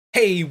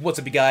Hey, what's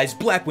up you guys,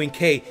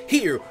 BlackwingKei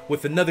here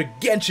with another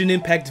Genshin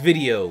Impact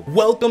video.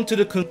 Welcome to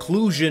the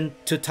conclusion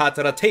to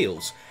Tatara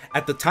Tales.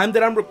 At the time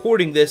that I'm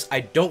recording this,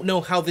 I don't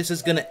know how this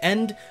is gonna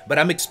end, but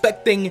I'm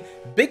expecting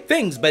big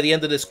things by the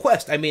end of this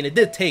quest. I mean, it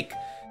did take,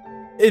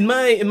 in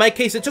my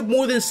case, it took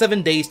more than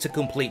 7 days to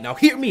complete. Now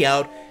hear me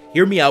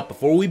out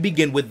before we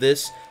begin with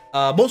this.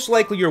 Most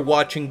likely you're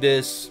watching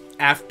this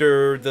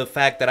after the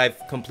fact that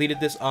I've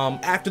completed this,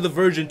 after the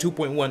version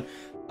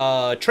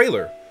 2.1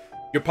 trailer.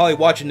 You're probably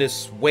watching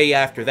this way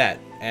after that,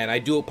 and I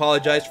do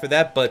apologize for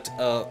that, but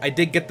I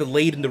did get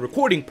delayed in the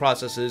recording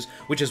processes,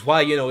 which is why,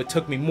 you know, it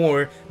took me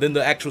more than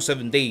the actual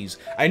 7 days.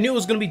 I knew it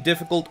was going to be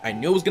difficult, I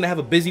knew I was going to have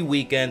a busy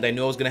weekend, I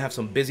knew I was going to have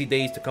some busy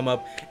days to come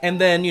up,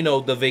 and then, you know,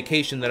 the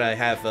vacation that I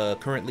have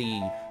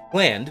currently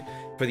planned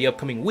for the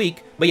upcoming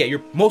week. But yeah,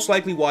 you're most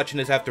likely watching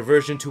this after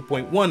version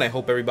 2.1. I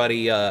hope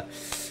everybody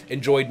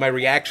enjoyed my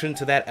reaction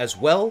to that as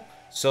well.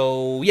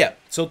 So yeah,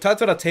 so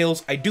Tatara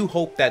Tales, I do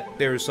hope that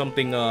there's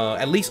something,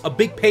 at least a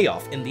big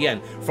payoff in the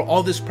end for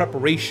all this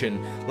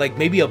preparation, like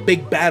maybe a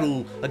big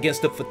battle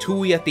against the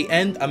Fatui at the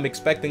end. I'm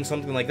expecting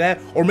something like that,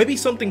 or maybe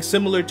something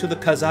similar to the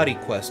Kazari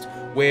quest,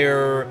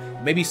 where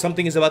maybe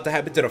something is about to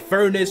happen to the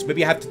furnace,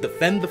 maybe I have to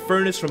defend the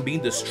furnace from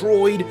being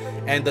destroyed,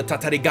 and the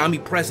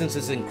Tatarigami presence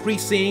is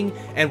increasing.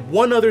 And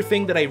one other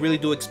thing that I really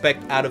do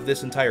expect out of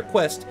this entire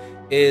quest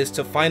is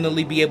to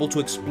finally be able to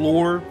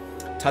explore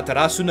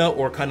Tatarasuna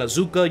or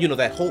Kanazuka, you know,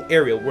 that whole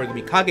area where the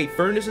Mikage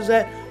furnace is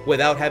at,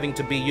 without having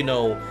to be, you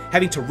know,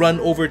 having to run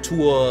over to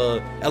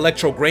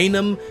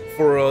Electrogranum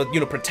for, you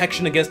know,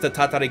 protection against the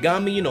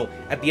Tatarigami. You know,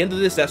 at the end of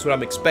this, that's what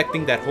I'm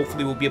expecting, that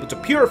hopefully we'll be able to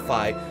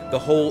purify the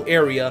whole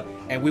area,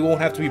 and we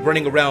won't have to be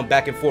running around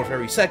back and forth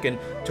every second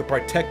to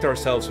protect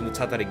ourselves from the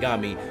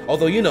Tatarigami.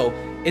 Although, you know,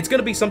 it's going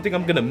to be something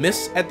I'm going to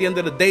miss at the end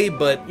of the day,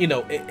 but, you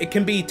know, it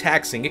can be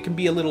taxing, it can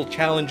be a little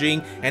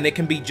challenging, and it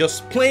can be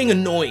just plain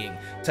annoying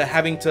to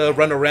having to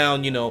run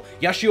around. You know,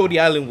 Yashiori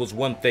Island was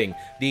one thing,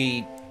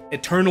 the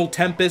Eternal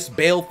Tempest,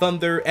 Bale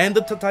Thunder, and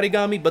the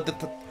Tatarigami, but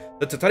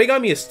the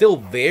Tatarigami is still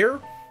there,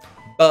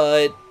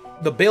 but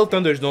the Bale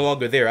Thunder is no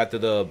longer there after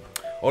the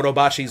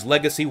Orobashi's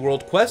Legacy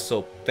World Quest,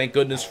 so thank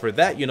goodness for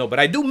that, you know. But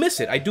I do miss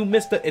it. I do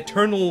miss the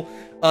Eternal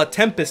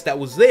Tempest that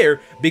was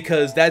there,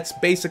 because that's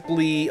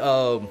basically,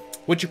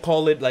 what you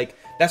call it, like,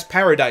 that's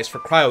paradise for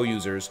cryo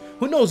users.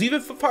 Who knows,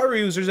 even for pyro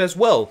users as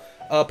well.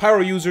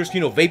 Pyro users, you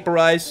know,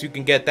 vaporize, you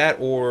can get that,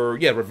 or,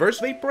 yeah, reverse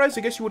vaporize,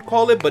 I guess you would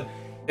call it, but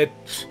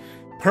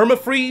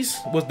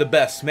permafreeze was the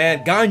best,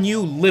 man.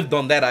 Ganyu lived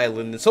on that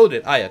island, and so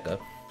did Ayaka.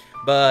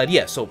 But,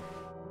 yeah, so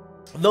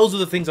those are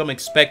the things I'm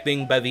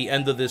expecting by the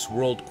end of this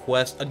world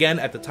quest. Again,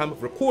 at the time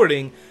of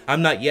recording,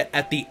 I'm not yet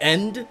at the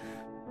end,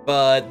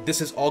 but this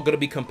is all going to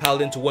be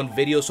compiled into one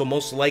video, so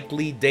most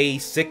likely day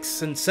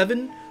 6 and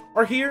 7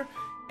 are here,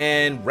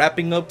 and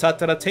wrapping up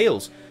Tatara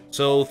Tales.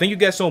 So thank you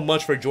guys so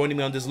much for joining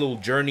me on this little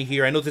journey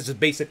here. I know this is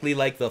basically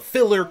like the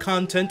filler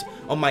content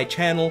on my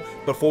channel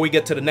before we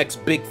get to the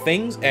next big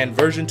things, and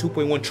version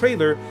 2.1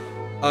 trailer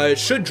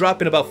should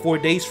drop in about 4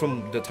 days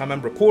from the time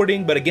I'm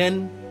recording, but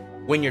again,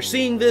 when you're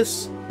seeing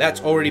this,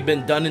 that's already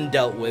been done and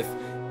dealt with.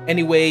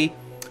 Anyway,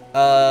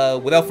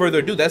 without further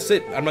ado, that's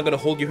it. I'm not going to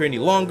hold you here any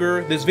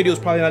longer. This video is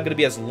probably not going to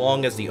be as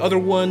long as the other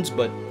ones,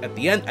 but at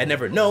the end, I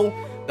never know.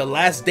 The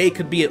last day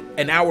could be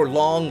an hour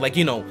long, like,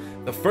 you know,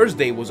 the first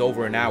day was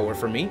over an hour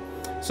for me.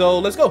 So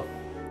let's go.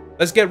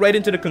 Let's get right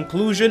into the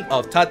conclusion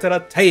of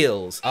Tatara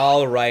Tales.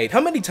 Alright, how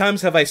many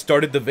times have I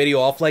started the video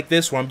off like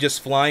this, where I'm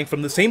just flying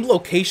from the same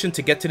location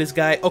to get to this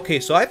guy? Okay,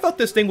 so I thought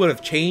this thing would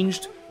have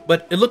changed,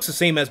 but it looks the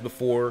same as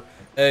before.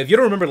 If you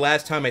don't remember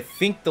last time, I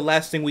think the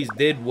last thing we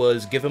did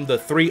was give him the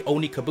 3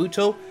 Oni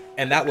Kabuto,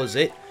 and that was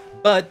it.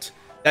 But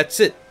that's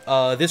it.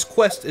 This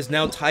quest is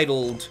now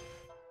titled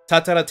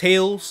Tatara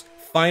Tales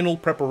Final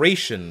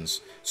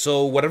Preparations.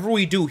 So whatever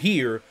we do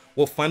here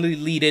will finally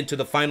lead into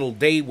the final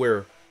day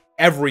where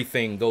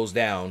everything goes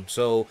down.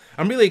 So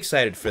I'm really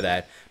excited for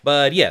that.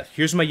 But yeah,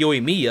 here's my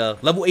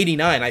Yoimiya, level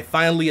 89. I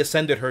finally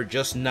ascended her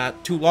just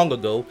not too long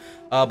ago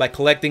by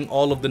collecting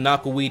all of the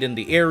knockaweed in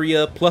the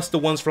area, plus the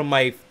ones from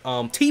my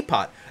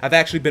teapot. I've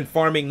actually been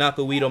farming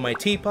knockaweed on my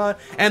teapot,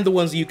 and the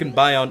ones that you can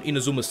buy on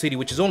Inazuma City,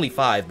 which is only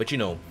 5, but you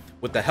know,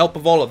 with the help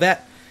of all of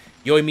that,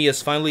 Yoimiya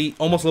is finally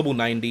almost level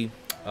 90.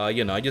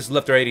 You know, I just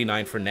left her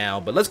 89 for now,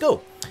 but let's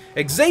go.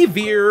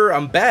 Xavier,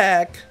 I'm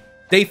back.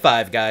 Day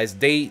 5, guys.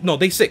 Day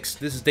 6.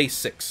 This is day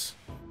 6.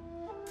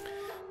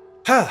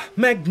 Ha!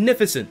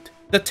 Magnificent!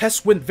 The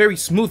test went very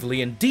smoothly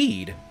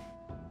indeed.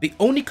 The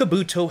Oni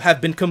Kabuto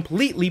have been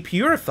completely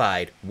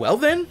purified. Well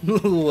then,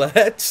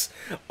 let's...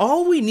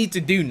 All we need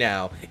to do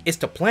now is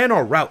to plan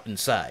our route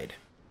inside,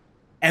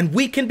 and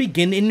we can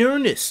begin in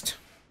earnest.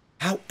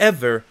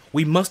 However,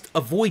 we must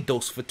avoid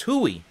those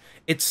Fatui.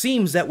 It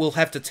seems that we'll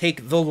have to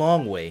take the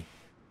long way.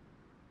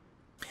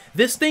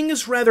 This thing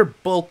is rather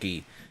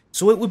bulky,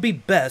 so it would be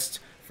best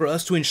for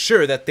us to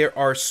ensure that there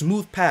are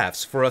smooth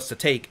paths for us to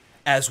take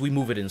as we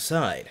move it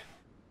inside.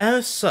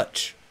 As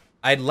such,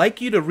 I'd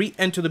like you to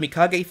re-enter the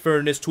Mikage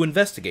furnace to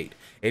investigate.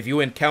 If you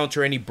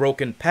encounter any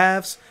broken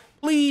paths,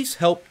 please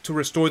help to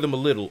restore them a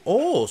little.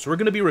 Oh, so we're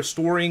going to be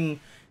restoring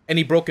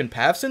Any broken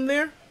paths in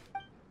there?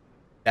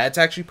 That's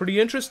actually pretty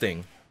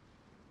interesting.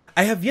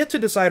 I have yet to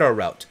decide our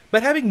route,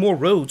 but having more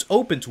roads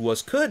open to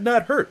us could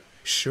not hurt.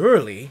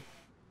 Surely.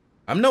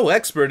 I'm no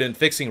expert in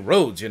fixing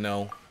roads, you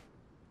know.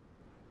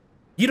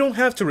 You don't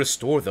have to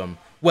restore them.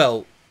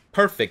 Well,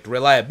 perfect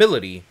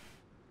reliability.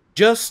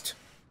 Just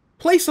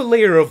place a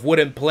layer of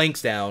wooden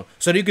planks down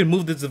so that you can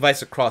move this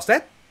device across.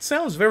 That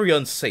sounds very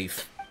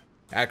unsafe,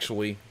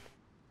 actually.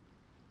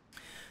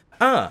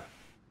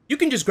 You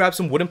can just grab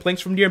some wooden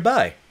planks from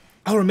nearby.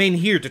 I'll remain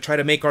here to try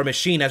to make our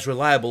machine as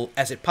reliable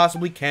as it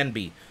possibly can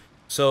be.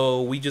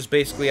 So we just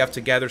basically have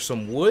to gather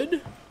some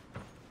wood.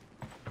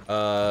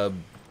 Alright,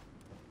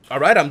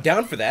 I'm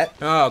down for that.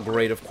 Oh,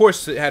 great. Of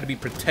course it had to be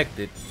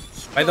protected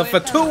by the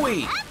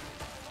Fatui.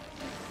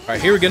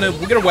 Alright, here we're gonna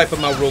wipe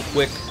them out real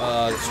quick.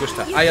 Switch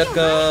to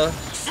Ayaka.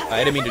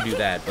 I didn't mean to do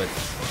that, but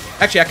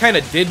actually I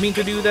kinda did mean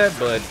to do that,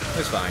 but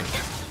it's fine.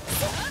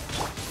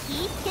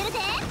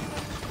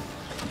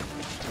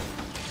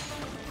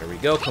 There we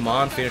go, come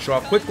on, finish her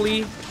off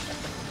quickly.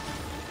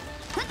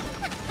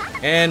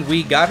 And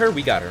we got her,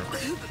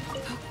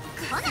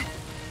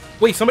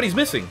 Wait, somebody's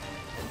missing.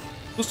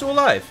 Who's still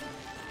alive?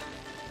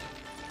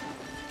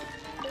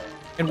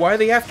 And why are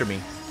they after me?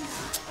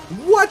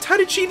 What? How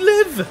did she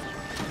live?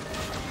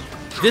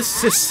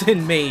 This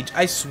Sissin mage,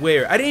 I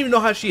swear. I didn't even know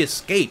how she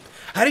escaped.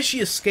 How did she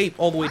escape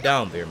all the way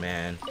down there,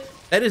 man?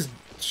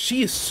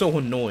 She is so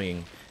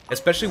annoying.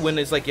 Especially when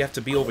it's like you have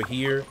to be over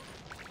here.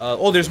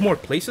 Oh, there's more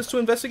places to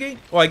investigate?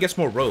 Oh, I guess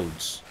more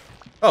roads.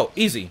 Oh,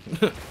 easy.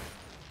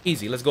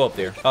 Easy, let's go up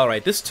there.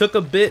 Alright, this took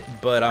a bit,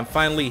 but I'm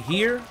finally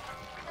here.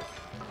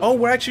 Oh,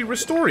 we're actually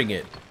restoring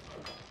it.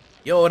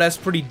 Yo, that's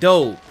pretty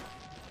dope.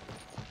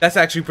 That's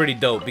actually pretty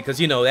dope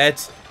because, you know,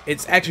 it's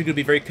actually going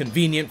to be very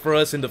convenient for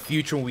us in the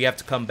future when we have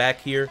to come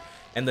back here.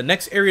 And the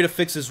next area to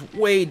fix is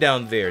way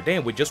down there.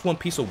 Damn, with just one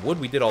piece of wood,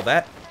 we did all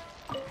that.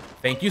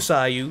 Thank you,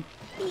 Sayu.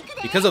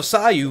 Because of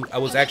Sayu, I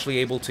was actually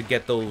able to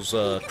get those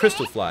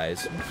crystal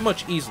flies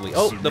much easily.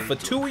 Oh, the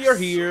Fatui are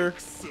here.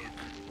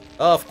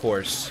 Of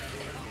course.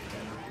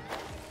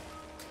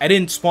 I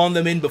didn't spawn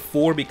them in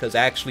before because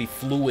I actually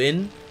flew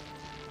in.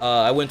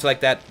 I went to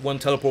like that one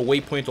teleport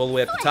waypoint all the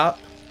way at the top.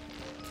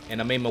 And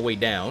I made my way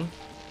down.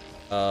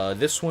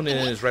 This one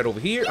is right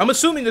over here. I'm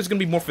assuming there's going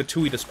to be more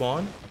Fatui to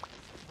spawn.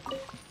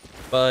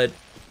 But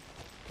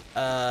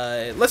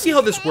let's see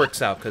how this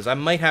works out, because I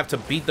might have to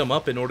beat them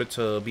up in order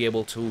to be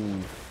able to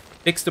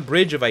fix the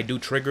bridge if I do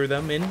trigger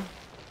them in.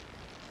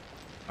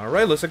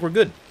 Alright, looks like we're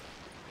good.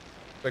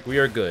 Looks like we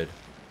are good.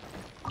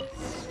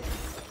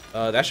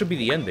 That should be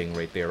the ending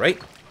right there, right?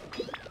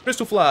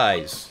 Crystal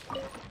flies.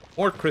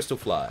 More crystal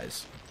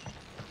flies.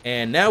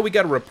 And now we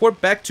gotta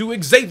report back to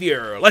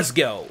Xavier. Let's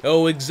go.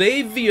 Oh,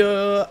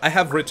 Xavier, I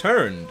have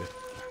returned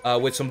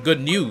with some good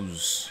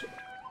news.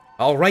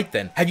 Alright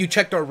then, have you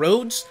checked our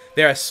roads?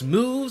 They're as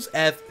smooth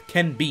as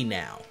can be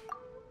now.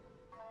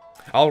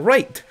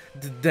 Alright,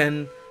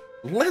 then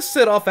let's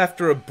set off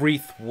after a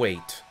brief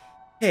wait.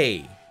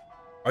 Hey,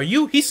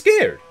 he's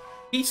scared.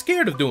 He's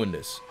scared of doing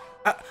this.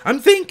 I'm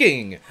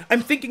thinking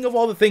of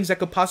all the things that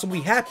could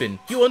possibly happen.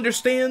 You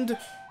understand?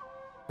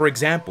 For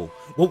example,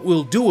 what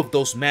we'll do if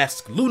those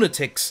masked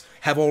lunatics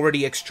have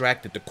already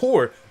extracted the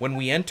core when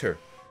we enter.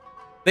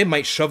 They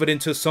might shove it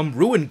into some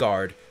ruin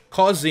guard,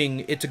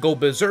 causing it to go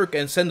berserk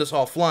and send us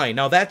all flying.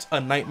 Now that's a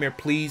nightmare,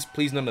 please.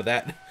 Please, none of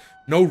that.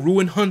 No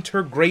ruin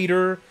hunter,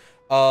 grader,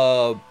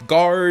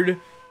 guard,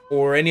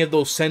 or any of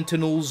those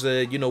sentinels,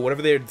 you know,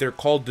 whatever they're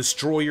called,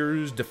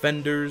 destroyers,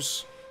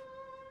 defenders.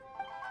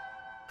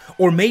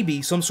 Or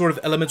maybe some sort of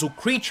elemental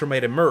creature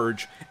might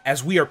emerge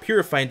as we are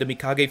purifying the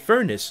Mikage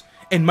furnace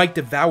and might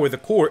devour the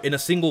core in a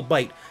single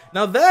bite.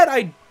 Now that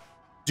I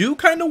do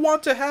kind of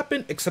want to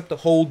happen, except the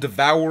whole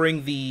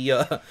devouring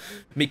the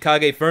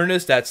Mikage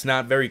furnace, that's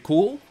not very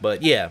cool.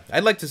 But yeah,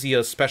 I'd like to see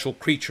a special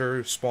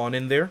creature spawn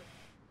in there.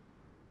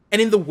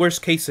 And in the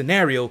worst case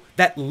scenario,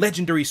 that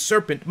legendary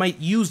serpent might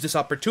use this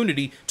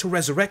opportunity to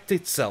resurrect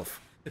itself.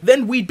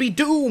 Then we'd be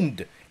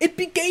doomed! It'd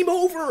be game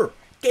over!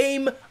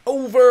 Game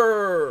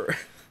over!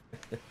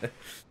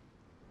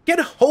 Get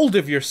a hold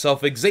of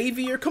yourself,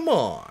 Xavier, come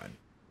on!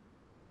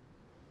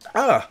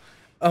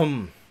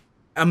 I'm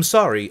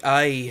sorry,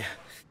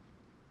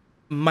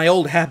 my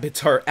old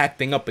habits are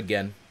acting up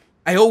again.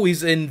 I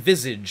always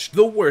envisage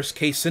the worst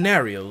case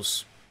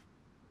scenarios.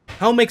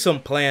 I'll make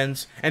some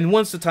plans, and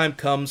once the time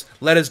comes,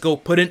 let us go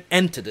put an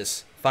end to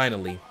this,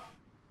 finally.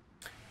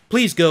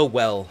 Please go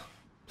well.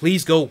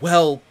 Please go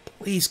well.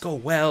 Please go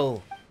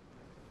well.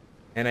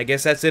 And I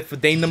guess that's it for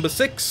day number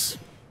 6.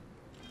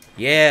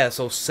 Yeah,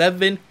 so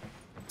 7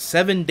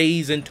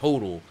 days in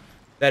total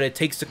that it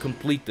takes to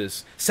complete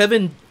this.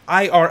 7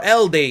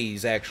 IRL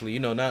days, actually. You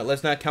know,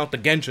 let's not count the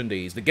Genshin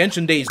days. The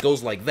Genshin days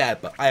goes like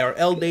that, but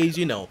IRL days,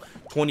 you know,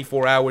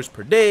 24 hours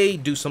per day,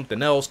 do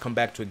something else, come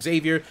back to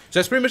Xavier. So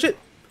that's pretty much it.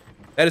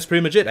 That is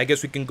pretty much it. I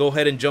guess we can go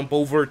ahead and jump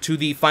over to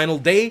the final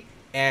day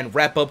and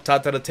wrap up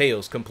Tatara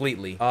Tales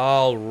completely.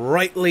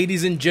 Alright,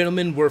 ladies and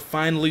gentlemen, we're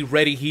finally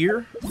ready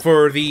here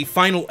for the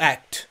final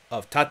act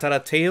of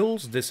Tatara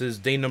Tales. This is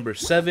day number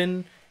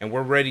 7, And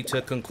we're ready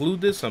to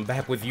conclude this. I'm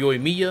back with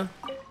Yoimiya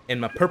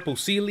and my purple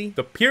Sealy,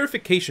 the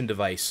purification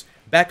device,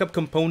 backup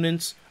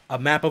components, a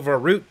map of our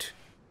route,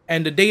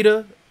 and the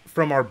data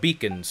from our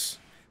beacons.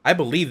 I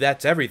believe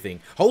that's everything.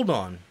 Hold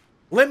on.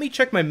 Let me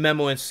check my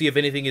memo and see if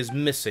anything is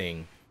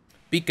missing.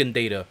 Beacon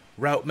data,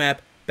 route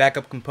map,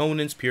 backup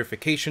components,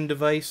 purification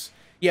device.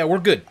 Yeah, we're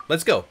good.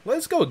 Let's go.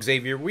 Let's go,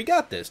 Xavier. We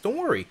got this. Don't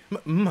worry.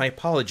 My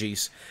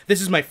apologies.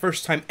 This is my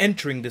first time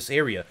entering this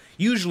area.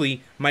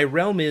 Usually, my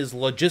realm is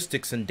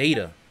logistics and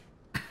data.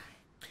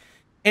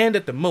 And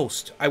at the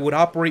most, I would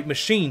operate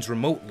machines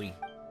remotely.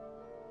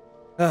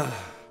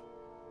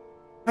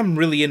 I'm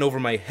really in over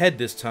my head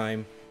this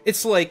time.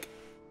 It's like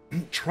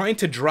trying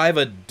to drive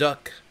a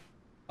duck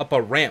up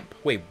a ramp.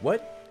 Wait,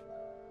 what?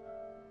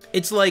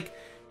 It's like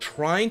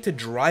trying to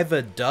drive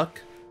a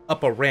duck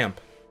up a ramp.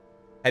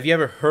 Have you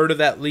ever heard of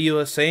that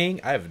Liyue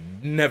saying? I've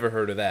never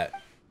heard of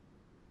that.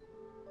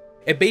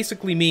 It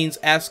basically means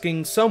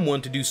asking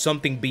someone to do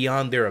something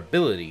beyond their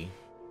ability.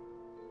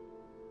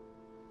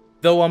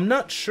 Though I'm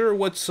not sure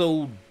what's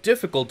so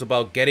difficult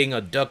about getting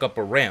a duck up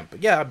a ramp.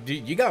 Yeah,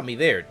 you got me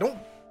there.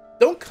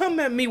 Don't come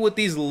at me with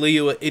these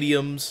Liyue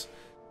idioms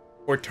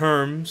or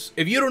terms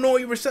if you don't know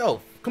it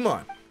yourself. Come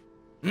on.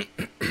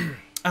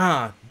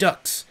 Ah,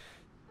 ducks.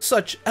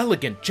 Such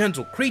elegant,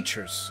 gentle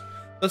creatures.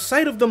 The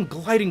sight of them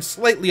gliding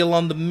slightly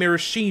along the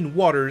mirror-sheen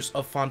waters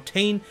of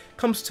Fontaine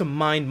comes to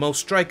mind most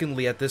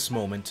strikingly at this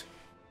moment.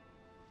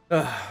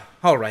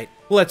 Alright,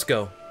 let's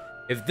go.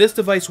 If this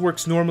device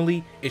works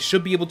normally, it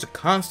should be able to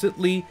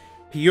constantly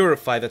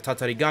purify the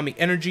Tatarigami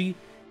energy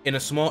in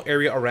a small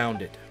area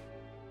around it.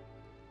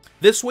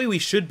 This way we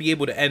should be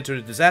able to enter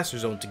the disaster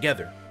zone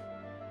together.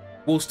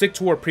 We'll stick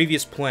to our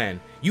previous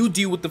plan. You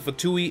deal with the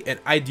Fatui and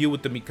I deal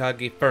with the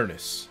Mikage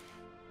furnace.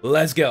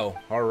 Let's go.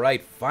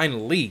 Alright,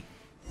 finally.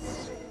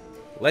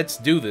 Let's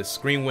do this.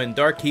 Screen went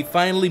dark. He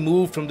finally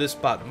moved from this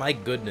spot. My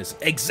goodness.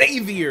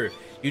 Xavier!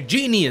 You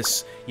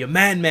genius! You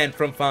man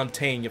from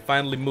Fontaine. You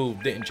finally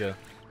moved, didn't you?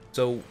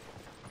 So,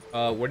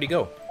 where'd he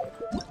go?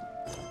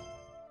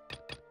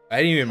 I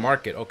didn't even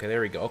mark it. Okay,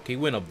 there we go. Okay, he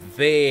went up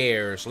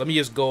there. So let me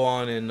just go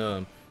on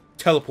and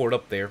teleport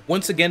up there.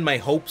 Once again, my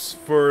hopes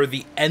for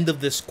the end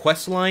of this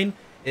quest line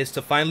is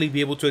to finally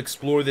be able to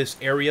explore this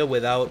area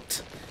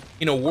without,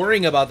 you know,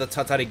 worrying about the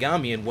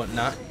Tatarigami and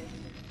whatnot.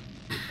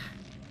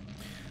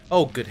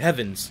 Oh, good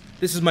heavens.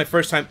 This is my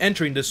first time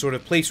entering this sort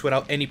of place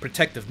without any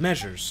protective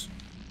measures.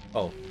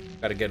 Oh,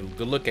 gotta get a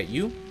good look at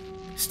you.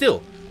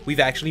 Still, we've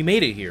actually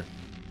made it here.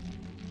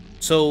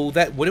 So,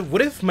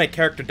 what if my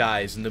character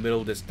dies in the middle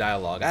of this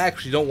dialogue? I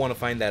actually don't want to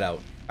find that out.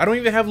 I don't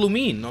even have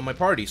Lumine on my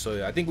party,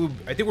 so I think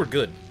we're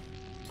good.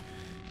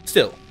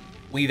 Still,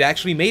 we've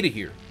actually made it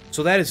here,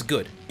 so that is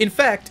good. In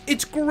fact,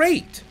 it's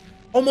great!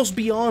 Almost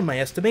beyond my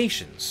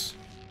estimations.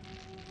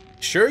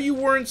 Sure you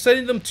weren't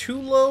setting them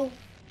too low?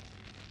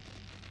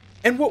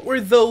 And what were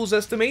those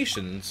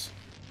estimations?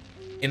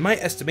 In my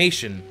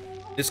estimation,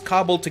 this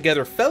cobbled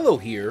together fellow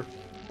here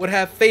would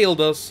have failed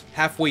us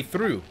halfway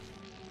through.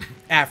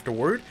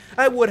 Afterward,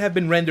 I would have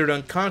been rendered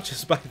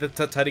unconscious by the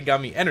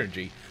Tatarigami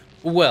energy.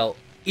 Well,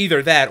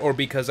 either that or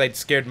because I'd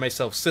scared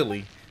myself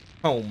silly.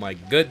 Oh my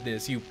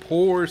goodness, you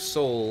poor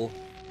soul.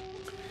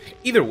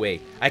 Either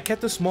way, I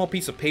kept a small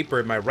piece of paper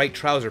in my right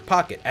trouser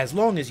pocket. As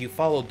long as you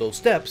followed those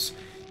steps,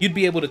 you'd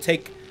be able to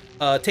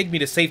take me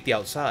to safety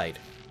outside.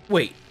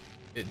 Wait.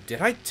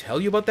 Did I tell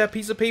you about that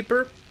piece of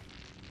paper?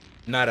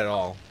 Not at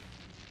all.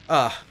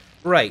 Ah,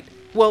 right.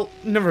 Well,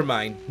 never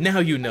mind. Now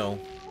you know.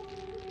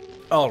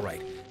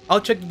 Alright. I'll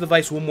check the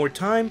device one more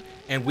time,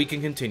 and we can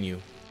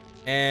continue.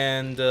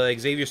 And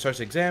Xavier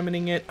starts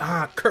examining it.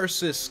 Ah,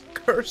 curses!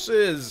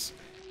 Curses!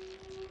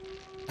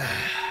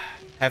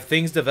 Have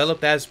things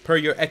developed as per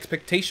your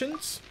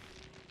expectations?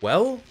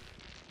 Well,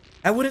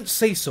 I wouldn't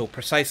say so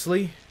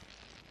precisely.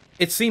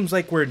 It seems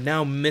like we're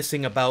now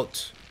missing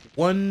about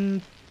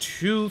 1,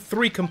 2,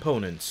 3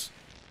 components.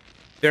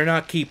 They're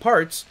not key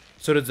parts,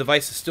 so the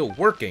device is still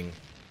working.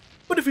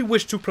 But if we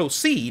wish to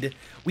proceed,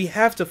 we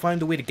have to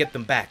find a way to get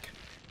them back.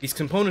 These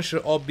components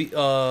should all be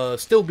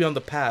still be on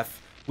the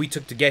path we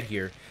took to get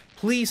here.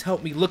 Please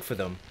help me look for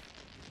them.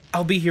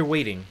 I'll be here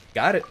waiting.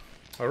 Got it.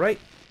 Alright.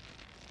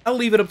 I'll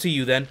leave it up to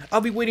you then. I'll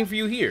be waiting for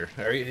you here.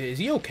 Is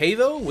he okay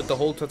though with the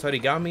whole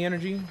Tatarigami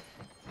energy?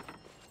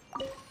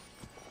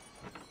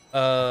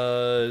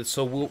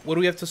 So what do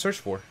we have to search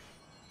for?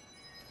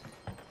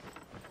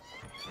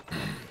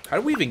 How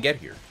do we even get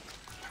here?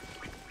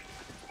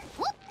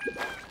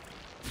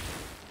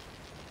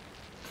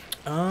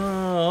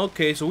 Oh,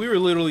 okay, so we were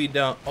literally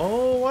down.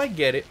 Oh, I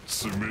get it.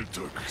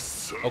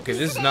 Okay,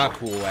 this is not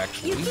cool,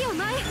 actually. Can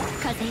I,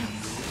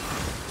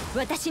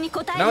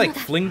 like,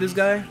 fling this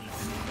guy?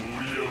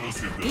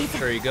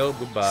 There you go,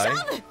 goodbye.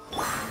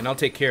 And I'll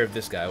take care of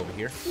this guy over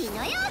here.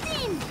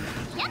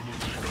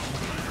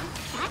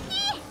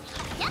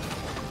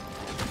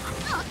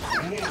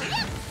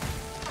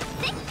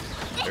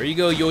 There you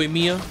go,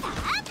 Yoimiya.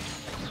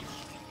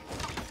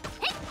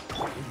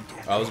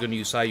 I was gonna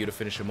use Sayu to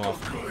finish him off.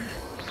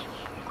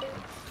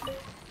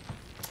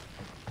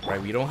 Right,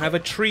 we don't have a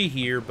tree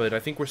here, but I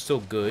think we're still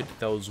good.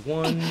 That was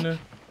 1,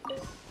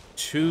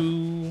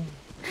 2.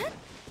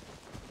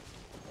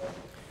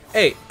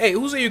 Hey,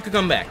 who said you could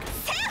come back?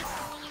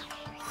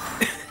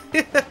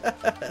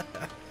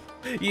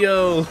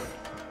 Yo.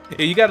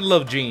 Yeah, you gotta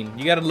love Gene.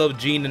 You gotta love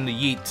Gene and the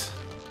yeet.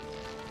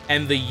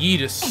 And the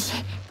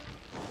yeetus.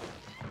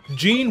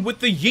 Gene with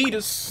the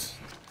yeetus.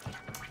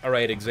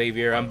 Alright,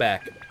 Xavier, I'm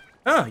back.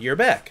 Ah, you're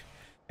back.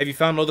 Have you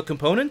found all the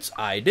components?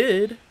 I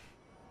did.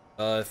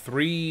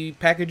 3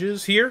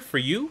 packages here for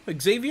you,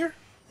 Xavier.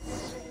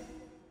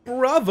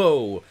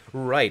 Bravo!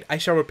 Right, I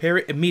shall repair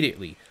it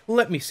immediately.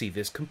 Let me see,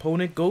 this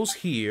component goes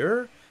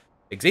here.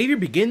 Xavier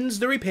begins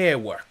the repair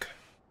work.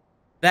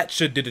 That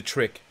should do the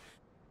trick.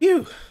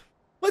 Phew.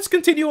 Let's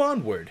continue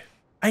onward.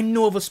 I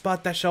know of a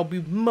spot that shall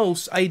be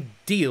most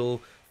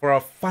ideal for our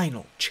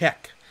final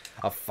check.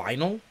 A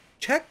final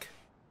check?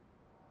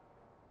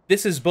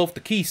 This is both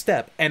the key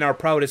step and our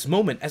proudest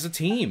moment as a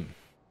team.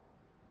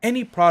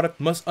 Any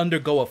product must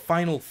undergo a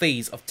final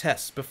phase of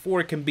tests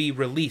before it can be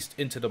released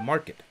into the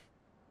market.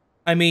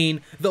 I mean,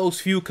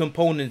 those few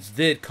components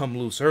did come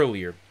loose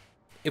earlier.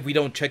 If we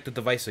don't check the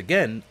device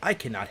again, I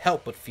cannot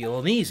help but feel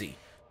uneasy.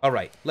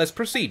 Alright, let's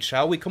proceed,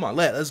 shall we? Come on,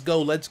 let's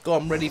go,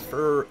 I'm ready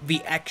for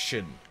the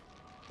action.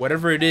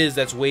 Whatever it is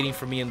that's waiting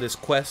for me in this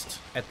quest,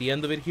 at the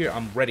end of it here,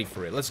 I'm ready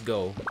for it. Let's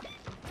go.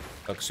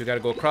 Okay, so we gotta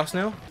go across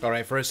now?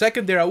 Alright, for a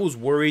second there, I was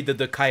worried that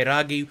the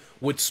Kairagi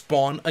would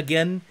spawn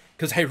again,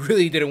 because I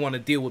really didn't want to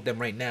deal with them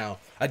right now.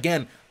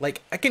 Again,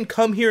 like, I can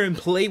come here and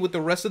play with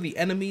the rest of the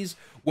enemies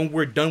when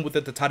we're done with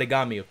the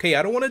Tatarigami, okay?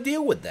 I don't want to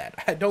deal with that.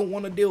 I don't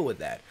want to deal with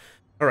that.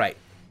 Alright.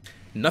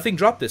 Nothing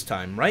dropped this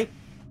time, right?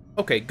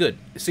 Okay, good.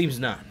 It seems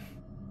not.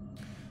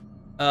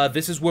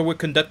 This is where we're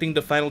conducting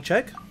the final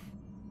check?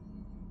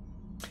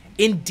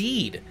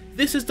 Indeed,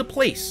 this is the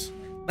place.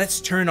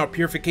 Let's turn our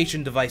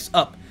purification device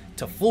up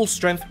to full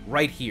strength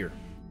right here.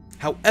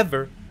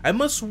 However, I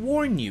must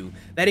warn you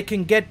that it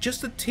can get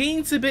just a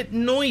teensy bit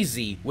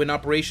noisy when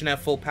operation at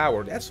full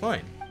power. That's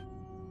fine.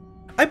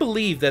 I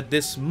believe that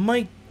this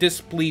might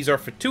displease our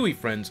Fatui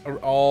friends.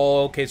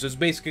 Oh, okay, so it's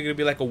basically going to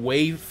be like a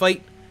wave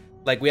fight.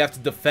 Like we have to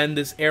defend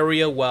this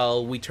area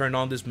while we turn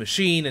on this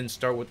machine and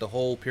start with the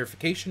whole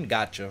purification.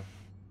 Gotcha.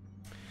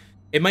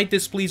 It might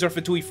displease our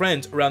Fatui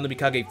friends around the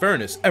Mikage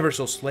furnace ever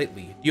so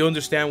slightly. Do you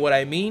understand what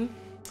I mean?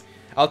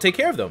 I'll take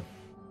care of them.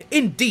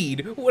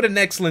 Indeed, what an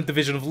excellent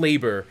division of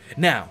labor.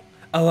 Now,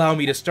 allow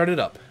me to start it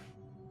up.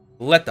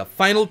 Let the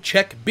final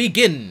check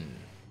begin.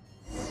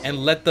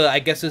 And let the, I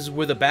guess this is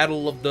where the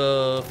battle of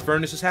the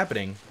furnace is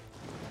happening.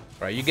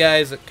 Alright, you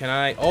guys, can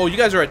I... Oh, you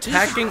guys are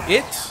attacking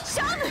it?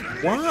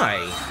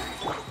 Why?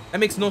 That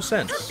makes no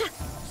sense.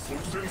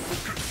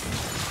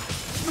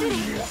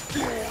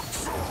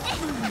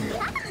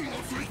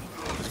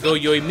 Let's go,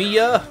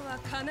 Yoimiya.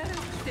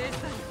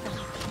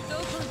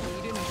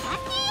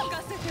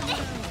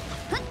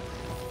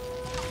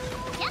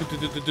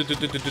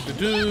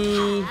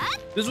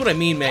 This is what I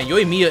mean, man.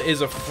 Yoimiya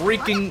is a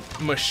freaking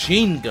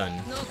machine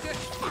gun.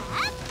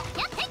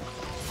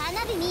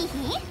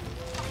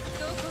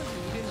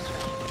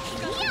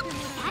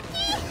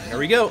 There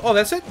we go. Oh,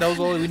 that's it? That was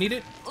all we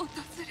needed?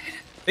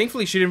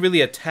 Thankfully, she didn't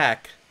really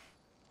attack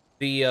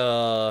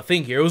the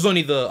thing here. It was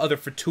only the other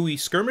Fatui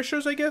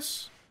skirmishers, I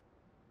guess,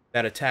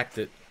 that attacked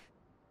it.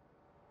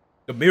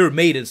 The Mirror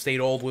Maiden stayed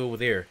all the way over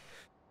there.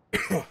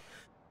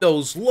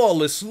 Those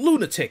lawless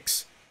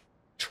lunatics.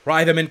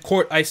 Try them in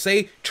court, I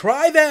say.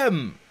 Try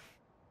them!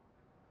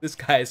 This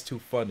guy is too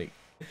funny.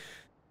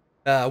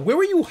 Where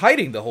were you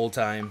hiding the whole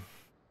time?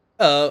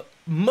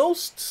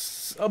 Most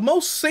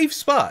safe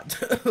spot.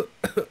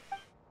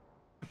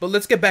 But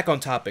let's get back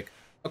on topic.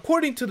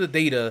 According to the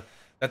data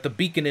that the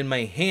beacon in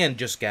my hand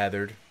just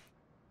gathered,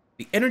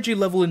 the energy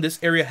level in this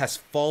area has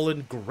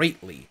fallen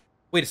greatly.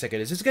 Wait a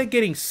second, is this guy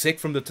getting sick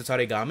from the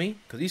Tatarigami?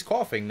 Because he's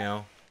coughing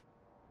now.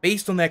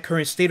 Based on that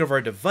current state of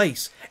our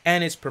device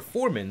and its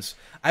performance,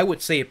 I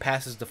would say it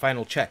passes the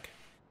final check.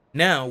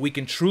 Now we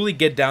can truly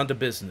get down to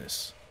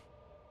business.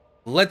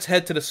 Let's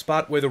head to the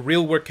spot where the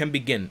real work can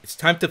begin. It's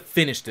time to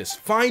finish this.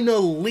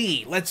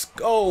 Finally! Let's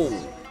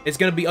go! It's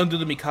gonna be under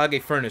the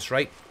Mikage furnace,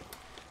 right?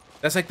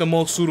 That's like the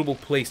most suitable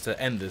place to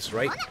end this,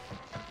 right?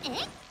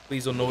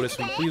 Please don't notice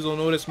me. Please don't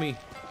notice me.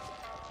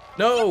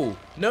 No!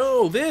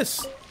 No!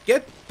 This!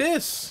 Get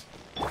this!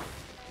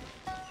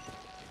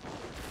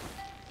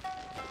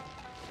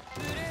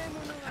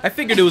 I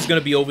figured it was gonna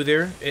be over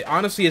there.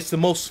 Honestly, it's the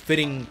most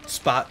fitting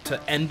spot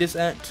to end this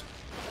at.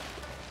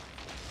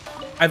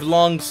 I've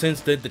long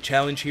since did the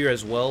challenge here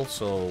as well,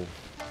 so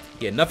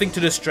yeah, nothing to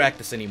distract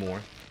us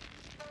anymore.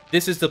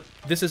 This is the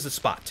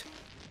spot.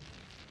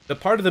 The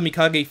part of the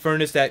Mikage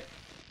furnace that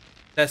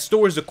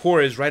stores the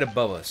core is right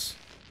above us.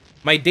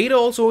 My data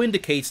also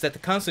indicates that the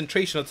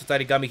concentration of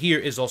Tatarigami here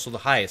is also the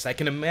highest. I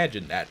can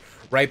imagine that.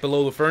 Right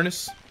below the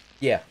furnace?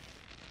 Yeah.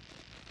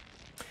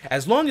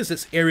 As long as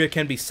this area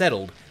can be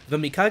settled, the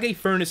Mikage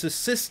furnace's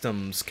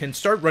systems can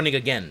start running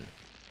again,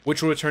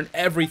 which will return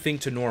everything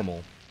to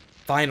normal.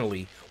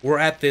 Finally, we're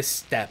at this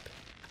step.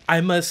 I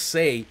must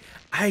say,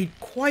 I'd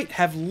quite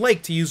have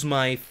liked to use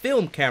my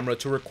film camera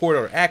to record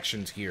our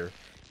actions here.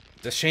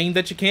 It's a shame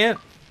that you can't.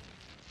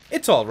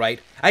 It's alright.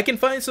 I can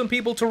find some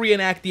people to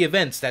reenact the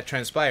events that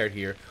transpired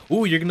here.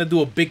 Ooh, you're gonna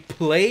do a big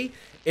play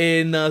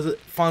in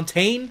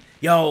Fontaine?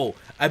 Yo,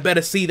 I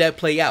better see that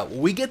play out.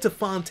 When we get to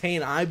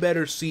Fontaine, I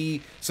better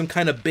see some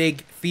kind of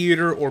big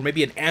theater or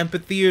maybe an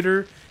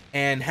amphitheater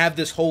and have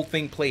this whole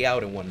thing play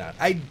out and whatnot.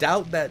 I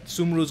doubt that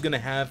Sumeru's gonna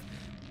have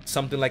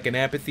something like an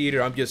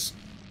amphitheater. I'm just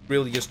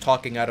really just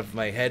talking out of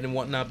my head and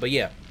whatnot, but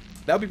yeah,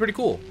 that would be pretty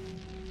cool.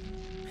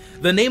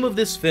 The name of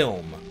this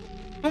film.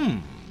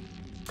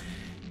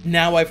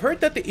 Now, I've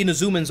heard that the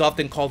Inazumans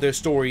often call their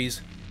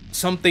stories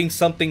something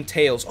something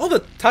tales. Oh,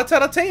 the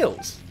Tatara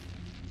Tales.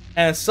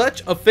 As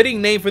such, a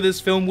fitting name for this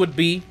film would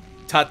be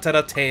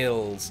Tatara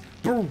Tales.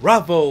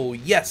 Bravo!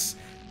 Yes,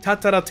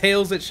 Tatara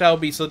Tales it shall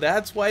be. So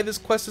that's why this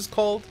quest is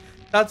called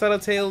Tatara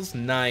Tales.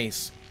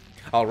 Nice.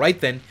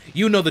 Alright then,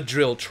 you know the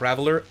drill,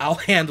 traveler. I'll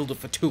handle the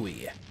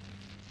Fatui.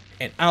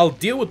 And I'll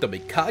deal with the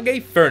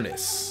Mikage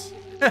Furnace.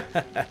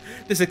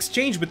 This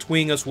exchange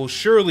between us will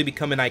surely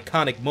become an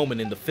iconic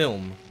moment in the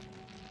film.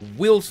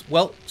 Well,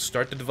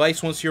 start the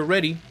device once you're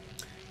ready.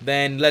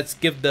 Then let's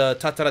give the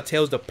Tatara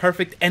Tales the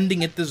perfect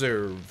ending it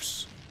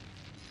deserves.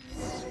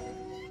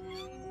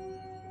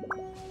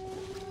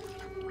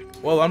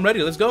 Well, I'm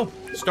ready. Let's go.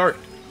 Start.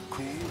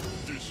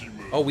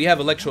 Oh, we have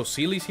Electro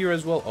Sealies here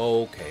as well.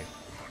 Oh, okay.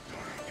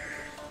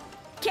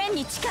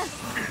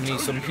 Need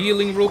some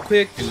healing real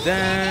quick. Do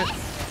that.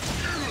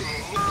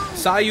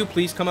 Sayu,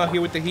 please come out here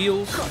with the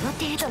heals.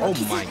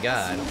 Oh my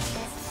god.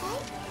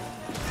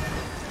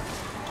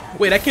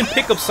 Wait, I can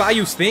pick up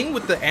Sayu's thing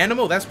with the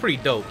animal? That's pretty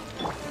dope.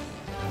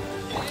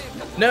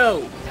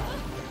 No!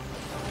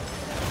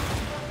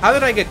 How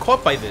did I get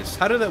caught by this?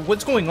 How did that...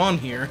 What's going on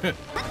here?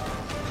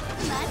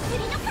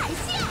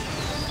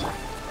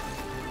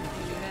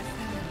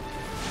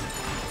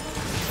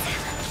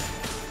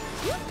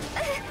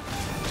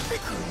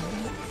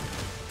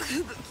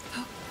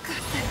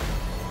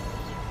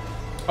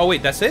 Oh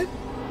wait, that's it?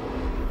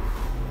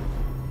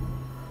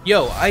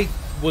 Yo, I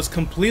was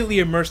completely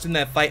immersed in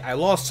that fight. I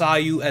lost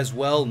Sayu as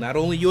well, not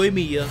only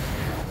Yoimiya.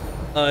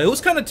 It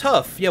was kind of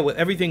tough, yeah, with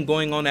everything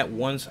going on at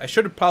once. I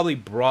should have probably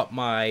brought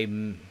my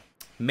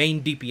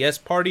main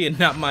DPS party and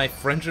not my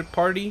friendship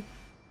party.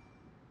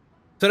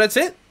 So that's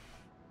it?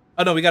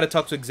 Oh no, we gotta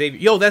talk to Xavier.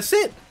 Yo, that's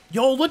it!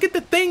 Yo, look at the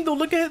thing though,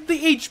 look at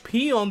the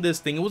HP on this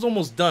thing. It was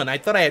almost done. I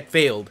thought I had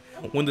failed.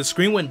 When the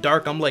screen went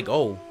dark, I'm like,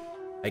 oh,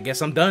 I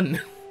guess I'm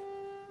done.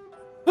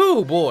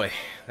 Oh boy,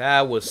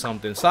 that was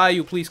something.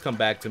 Sayu, please come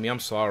back to me. I'm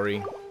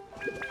sorry.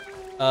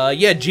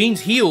 Yeah,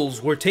 Jean's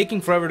heals were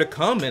taking forever to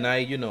come, and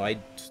I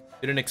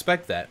didn't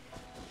expect that.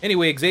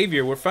 Anyway,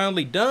 Xavier, we're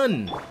finally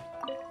done.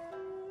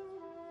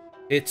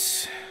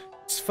 It's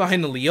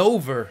finally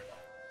over.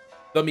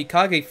 The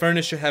Mikage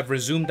Furnace should have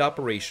resumed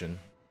operation.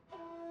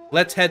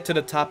 Let's head to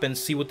the top and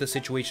see what the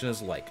situation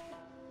is like.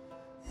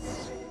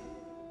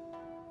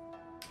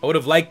 I would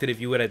have liked it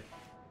if you would have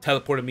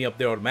teleported me up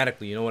there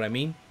automatically, you know what I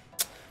mean?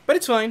 But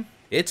it's fine.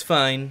 It's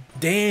fine.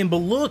 Damn, but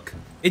look!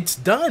 It's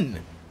done!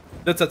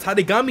 The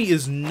Tatarigami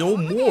is no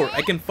more.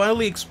 I can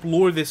finally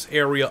explore this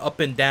area up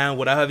and down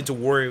without having to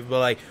worry about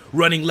like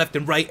running left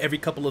and right every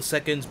couple of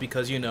seconds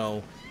because, you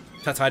know,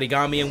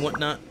 Tatarigami and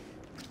whatnot.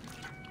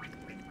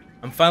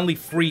 I'm finally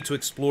free to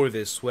explore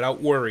this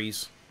without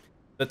worries.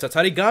 The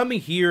Tatarigami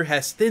here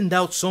has thinned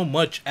out so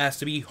much as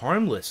to be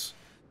harmless.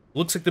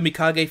 Looks like the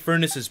Mikage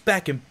Furnace is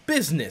back in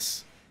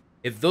business.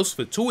 If those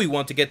Fatui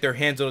want to get their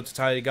hands on the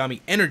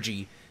Tatarigami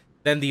energy,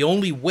 then the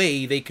only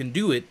way they can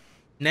do it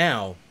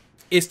now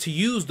is to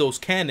use those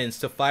cannons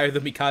to fire the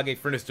Mikage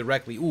Furnace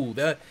directly. Ooh,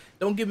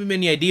 don't give him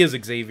any ideas,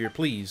 Xavier,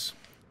 please.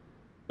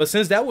 But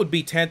since that would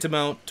be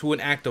tantamount to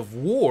an act of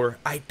war,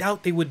 I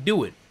doubt they would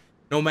do it,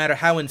 no matter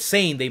how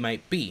insane they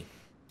might be.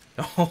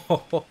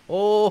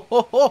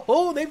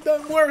 Oh, they've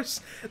done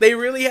worse. They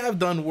really have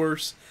done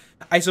worse.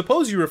 I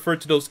suppose you refer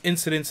to those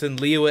incidents in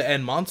Liyue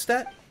and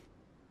Mondstadt?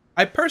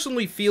 I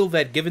personally feel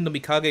that given the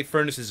Mikage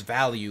Furnace's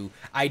value,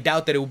 I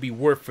doubt that it would be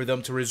worth for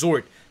them to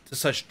resort to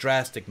such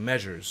drastic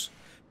measures.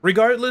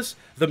 Regardless,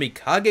 the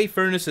Mikage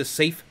Furnace is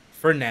safe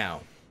for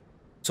now.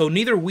 So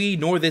neither we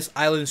nor this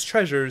island's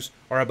treasures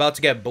are about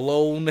to get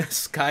blown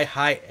sky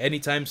high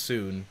anytime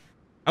soon.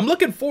 I'm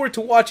looking forward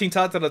to watching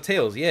Tatara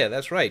Tales, yeah,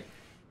 that's right.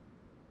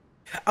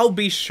 I'll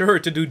be sure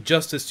to do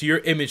justice to your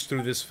image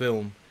through this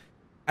film.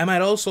 I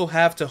might also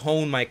have to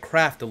hone my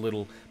craft a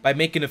little by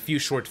making a few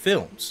short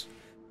films.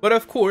 But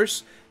of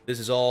course, this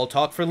is all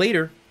talk for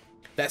later.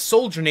 That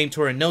soldier named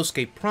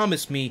Torinosuke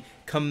promised me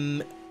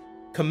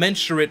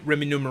commensurate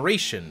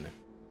remuneration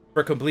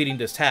for completing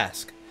this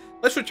task.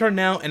 Let's return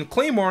now and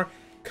claim our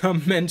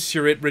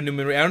commensurate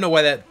remuneration. I don't know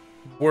why that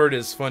word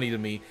is funny to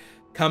me.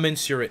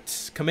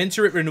 Commensurate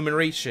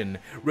remuneration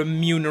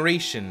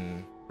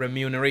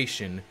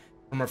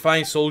from our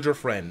fine soldier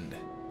friend.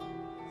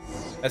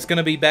 That's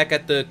gonna be back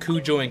at the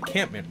Kujo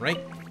encampment, right?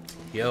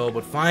 Yo,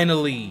 but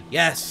finally,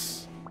 yes!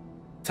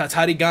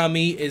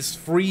 Tatarigami is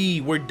free,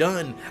 we're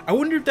done. I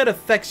wonder if that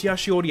affects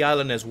Yashiori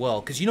Island as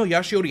well, because you know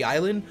Yashiori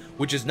Island,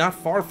 which is not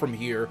far from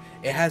here,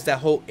 it has that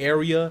whole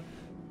area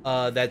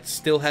that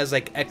still has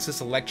like excess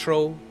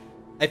electro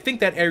I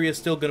think that area is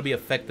still going to be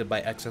affected by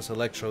excess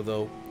electro,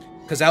 though,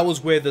 because that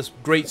was where this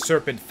great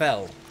serpent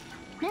fell.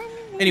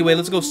 Anyway,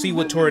 let's go see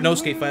what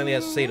Torinosuke finally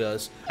has to say to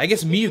us. I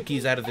guess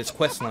Miyuki's out of this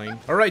questline.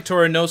 Alright,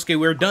 Torinosuke,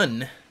 we're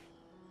done.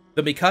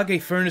 The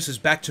Mikage furnace is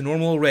back to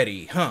normal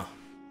already, huh?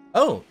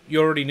 Oh,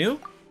 you already knew?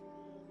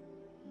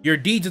 Your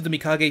deeds at the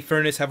Mikage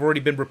furnace have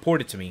already been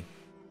reported to me.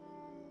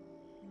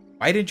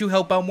 Why didn't you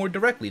help out more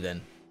directly,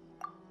 then?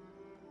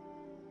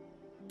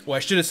 Well, I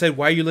should have said,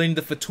 why are you letting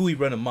the Fatui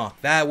run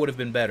amok? That would have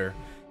been better.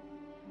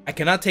 I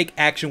cannot take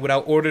action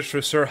without orders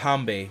for Sir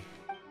Hanbei.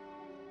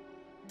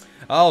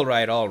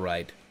 Alright,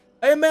 alright.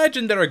 I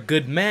imagine that our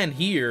good man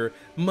here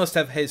must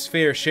have his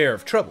fair share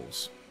of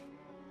troubles.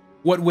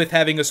 What with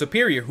having a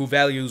superior who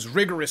values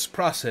rigorous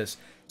process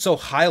so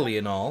highly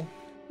and all.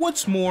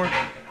 What's more,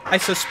 I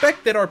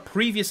suspect that our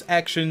previous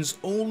actions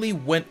only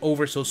went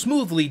over so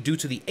smoothly due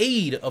to the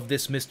aid of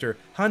this Mr.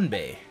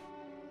 Hanbei.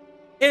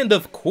 And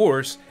of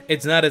course,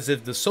 it's not as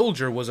if the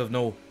soldier was of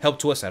no help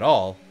to us at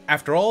all.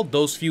 After all,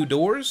 those few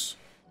doors?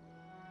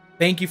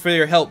 Thank you for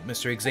your help,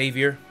 Mr.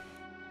 Xavier.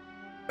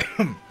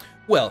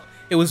 Well,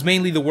 it was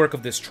mainly the work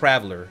of this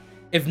traveler.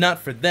 If not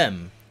for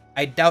them,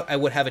 I doubt I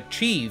would have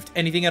achieved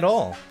anything at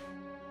all.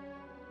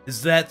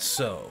 Is that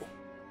so?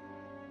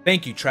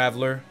 Thank you,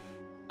 traveler.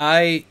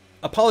 I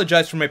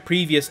apologize for my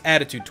previous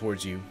attitude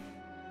towards you.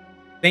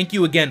 Thank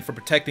you again for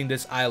protecting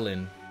this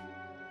island.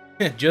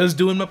 Just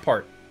doing my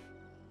part.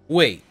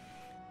 Wait,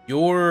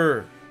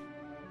 you're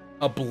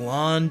a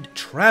blonde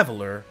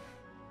traveler?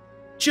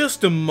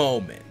 Just a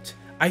moment.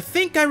 I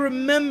think I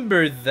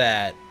remember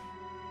that.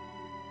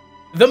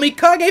 The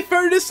Mikage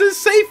furnace is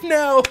safe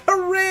now!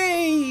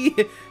 Hooray!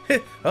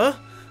 Huh?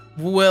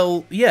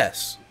 Well,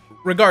 yes.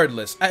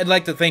 Regardless, I'd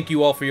like to thank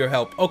you all for your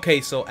help. Okay,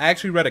 so I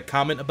actually read a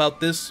comment about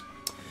this.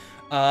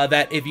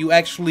 That if you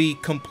actually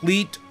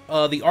complete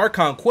the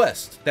Archon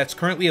quest that's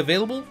currently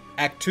available,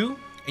 Act 2,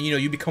 and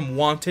you become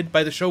wanted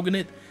by the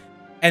Shogunate,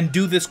 and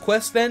do this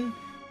quest then,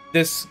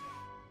 this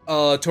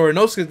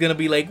Torinosuke is gonna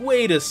be like,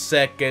 wait a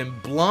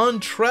second,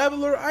 blonde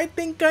traveler, I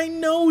think I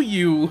know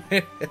you.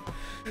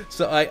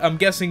 So I'm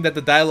guessing that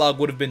the dialogue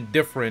would have been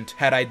different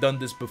had I done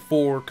this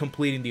before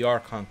completing the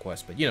Archon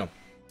quest, but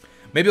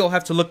maybe I'll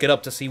have to look it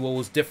up to see what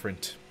was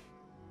different.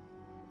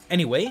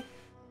 Anyway,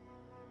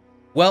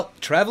 well,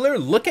 traveler,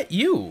 look at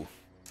you.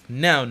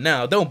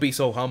 Now, don't be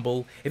so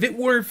humble. If it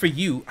weren't for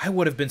you, I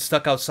would have been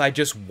stuck outside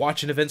just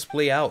watching events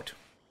play out.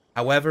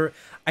 However,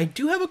 I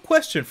do have a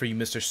question for you,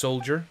 Mr.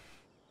 Soldier.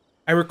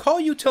 I recall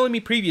you telling me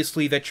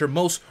previously that your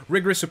most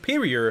rigorous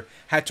superior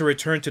had to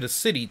return to the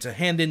city to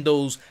hand in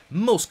those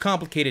most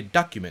complicated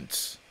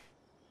documents.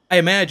 I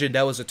imagine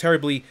that was a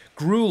terribly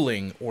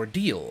grueling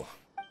ordeal.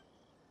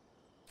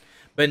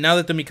 But now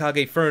that the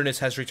Mikage furnace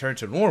has returned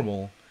to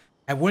normal,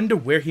 I wonder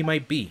where he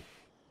might be.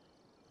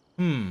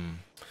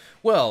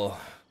 Well,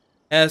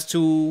 as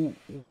to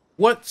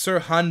what Sir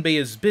Hanbei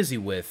is busy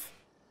with,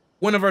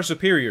 one of our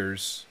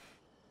superiors,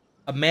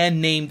 a man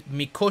named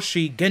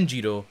Mikoshi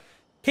Genjiro,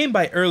 came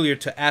by earlier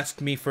to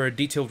ask me for a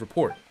detailed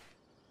report.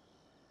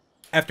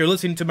 After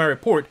listening to my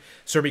report,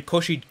 Sir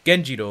Mikoshi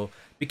Genjiro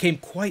became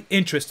quite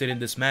interested in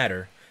this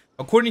matter.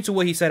 According to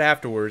what he said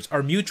afterwards,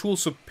 our mutual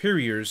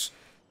superiors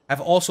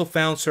have also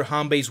found Sir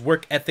Hanbei's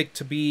work ethic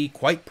to be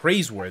quite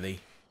praiseworthy.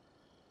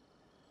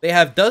 They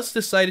have thus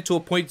decided to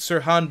appoint Sir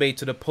Hanbei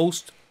to the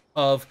post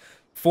of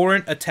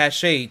foreign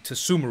attaché to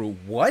Sumeru.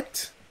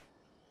 What?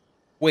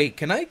 Wait,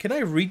 can I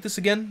read this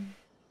again?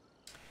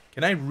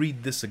 Can I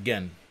read this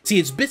again? See,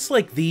 it's bits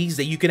like these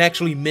that you can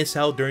actually miss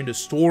out during the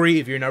story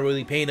if you're not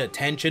really paying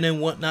attention and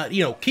whatnot.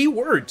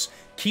 Keywords.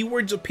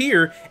 Keywords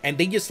appear and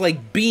they just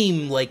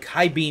beam like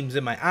high beams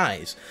in my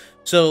eyes.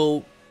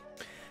 So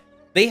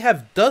they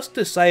have thus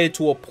decided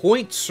to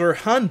appoint Sir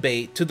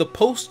Hanbei to the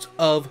post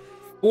of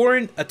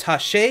foreign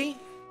attaché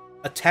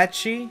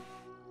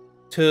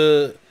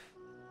to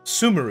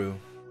Sumeru.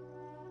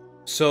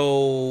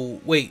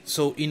 So wait,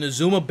 so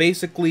Inazuma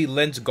basically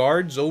lends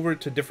guards over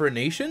to different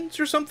nations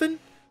or something?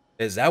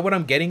 Is that what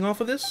I'm getting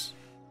off of this?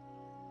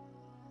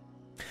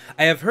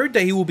 I have heard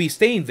that he will be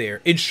staying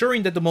there,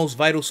 ensuring that the most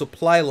vital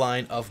supply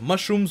line of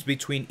mushrooms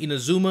between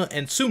Inazuma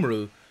and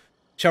Sumeru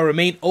shall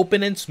remain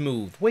open and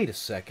smooth. Wait a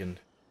second.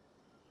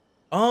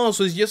 Oh,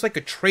 so it's just like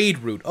a trade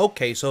route.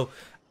 Okay, so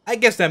I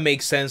guess that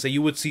makes sense that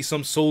you would see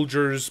some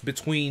soldiers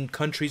between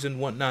countries and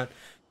whatnot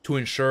to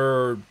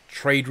ensure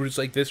trade routes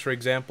like this, for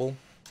example.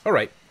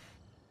 Alright.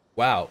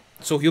 Wow.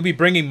 So he'll be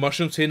bringing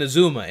mushrooms to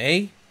Inazuma,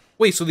 eh?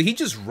 Wait, so did he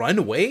just run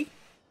away?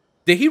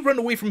 Did he run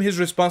away from his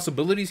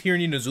responsibilities here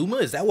in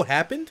Inazuma? Is that what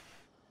happened?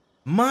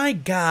 My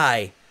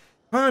guy,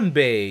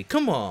 Hanbei,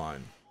 come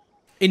on.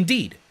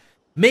 Indeed,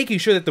 making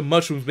sure that the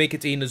mushrooms make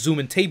it to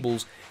Inazuman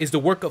tables is the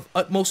work of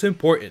utmost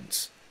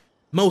importance,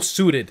 most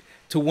suited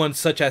to one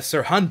such as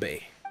Sir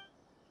Hanbei.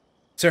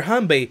 Sir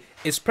Hanbei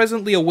is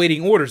presently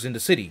awaiting orders in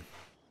the city,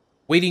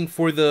 waiting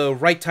for the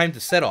right time to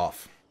set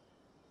off.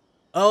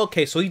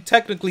 Okay, so he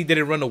technically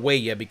didn't run away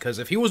yet, because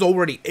if he was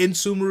already in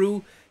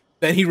Sumeru,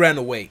 then he ran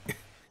away.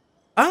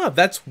 Ah,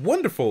 that's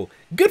wonderful.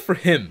 Good for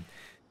him.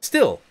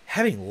 Still,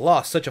 having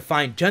lost such a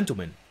fine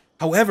gentleman,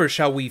 However,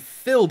 shall we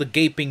fill the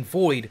gaping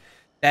void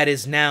that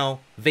is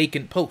now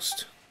vacant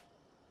post?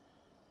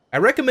 I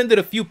recommended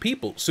a few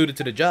people suited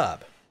to the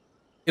job.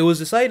 It was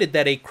decided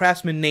that a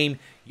craftsman named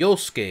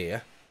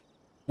Yosuke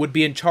would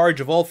be in charge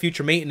of all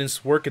future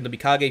maintenance work in the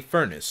Mikage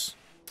furnace.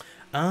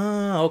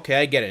 Ah, okay,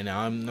 I get it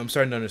now. I'm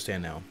starting to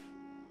understand now.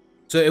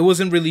 So it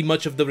wasn't really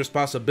much of the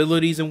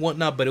responsibilities and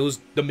whatnot, but it was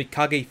the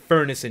Mikage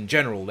furnace in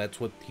general. That's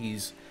what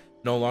he's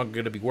no longer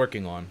going to be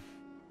working on.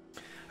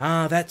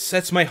 Ah, that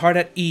sets my heart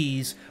at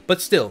ease, but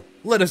still,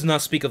 let us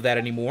not speak of that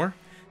anymore.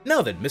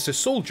 Now then, Mr.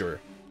 Soldier,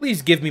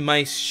 please give me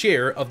my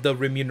share of the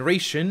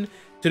remuneration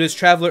to this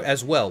traveler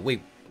as well.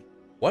 Wait,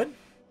 what?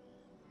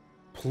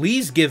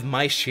 Please give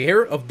my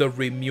share of the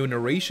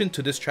remuneration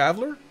to this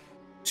traveler?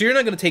 So you're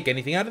not going to take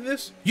anything out of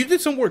this? You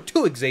did some work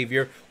too,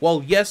 Xavier.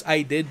 Well, yes,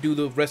 I did do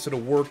the rest of the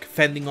work,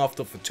 fending off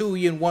the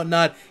Fatui and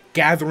whatnot,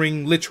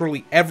 gathering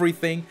literally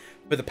everything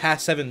for the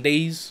past 7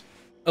 days.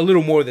 A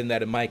little more than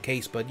that in my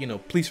case, but, you know,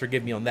 please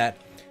forgive me on that.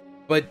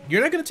 But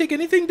you're not going to take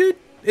anything, dude?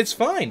 It's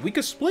fine. We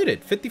could split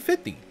it,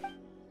 50-50.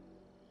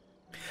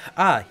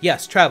 Ah,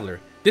 yes, traveler.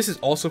 This is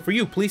also for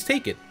you. Please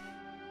take it.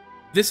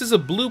 This is a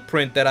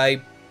blueprint that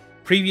I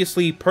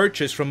previously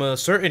purchased from a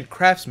certain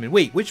craftsman.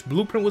 Wait, which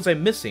blueprint was I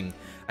missing?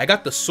 I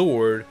got the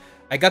sword.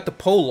 I got the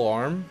pole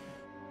arm.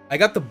 I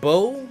got the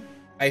bow.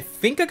 I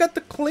think I got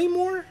the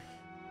claymore.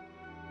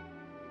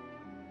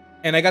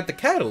 And I got the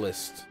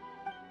catalyst.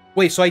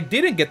 Wait, so I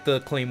didn't get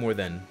the claymore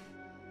then.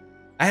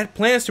 I had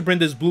plans to bring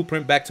this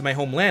blueprint back to my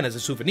homeland as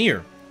a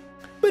souvenir.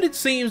 But it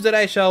seems that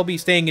I shall be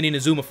staying in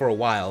Inazuma for a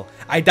while.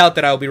 I doubt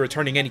that I will be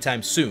returning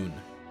anytime soon.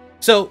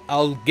 So,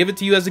 I'll give it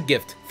to you as a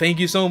gift. Thank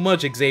you so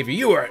much, Xavier.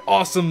 You are an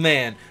awesome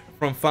man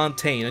from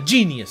Fontaine. A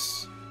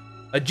genius.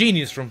 A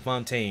genius from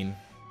Fontaine.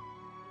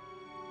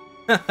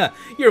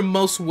 You're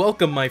most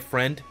welcome, my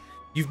friend.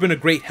 You've been a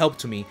great help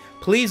to me.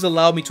 Please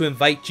allow me to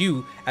invite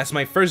you as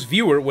my first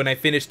viewer when I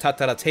finish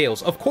Tatara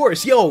Tales. Of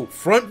course, yo,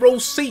 front row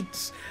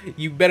seats.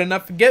 You better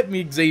not forget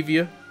me,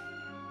 Xavier.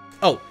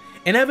 Oh,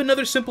 and I have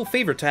another simple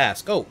favor to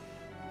ask. Oh,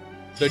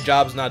 the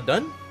job's not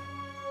done?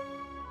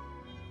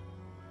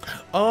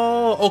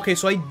 Oh, okay,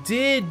 so I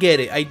did get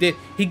it. I did.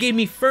 He gave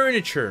me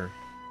furniture.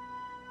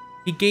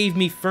 He gave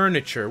me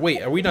furniture.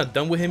 Wait, are we not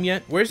done with him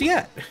yet? Where's he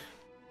at?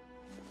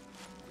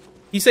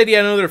 He said he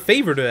had another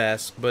favor to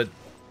ask, but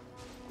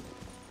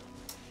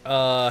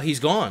he's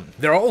gone.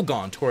 They're all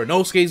gone.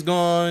 Torinosuke's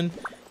gone.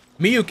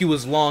 Miyuki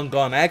was long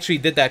gone. I actually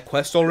did that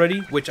quest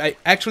already, which I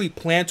actually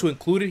planned to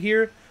include it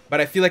here,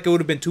 but I feel like it would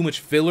have been too much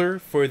filler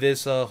for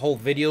this whole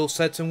video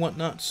sets and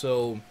whatnot,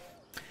 so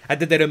I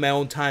did that in my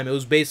own time. It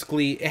was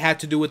basically, it had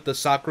to do with the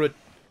sacred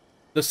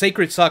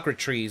sakura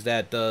trees,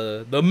 that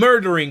the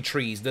murdering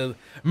trees, the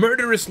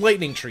murderous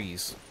lightning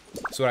trees.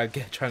 That's what I'm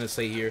trying to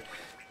say here.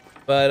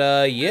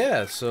 But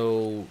yeah,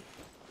 so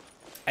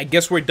I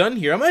guess we're done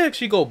here. I might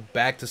actually go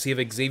back to see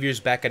if Xavier's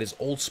back at his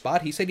old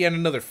spot. He said he had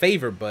another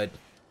favor, but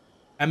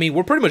I mean,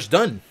 we're pretty much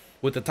done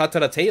with the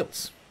Tatara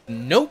Tales.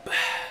 Nope.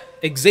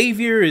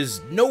 Xavier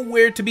is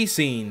nowhere to be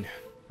seen.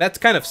 That's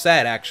kind of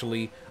sad,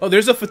 actually. Oh,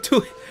 there's a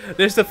Fatui.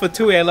 There's the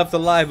Fatui I left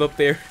alive up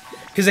there.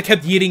 Because I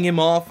kept yeeting him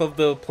off of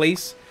the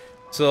place.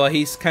 So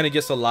he's kind of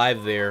just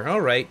alive there.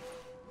 Alright.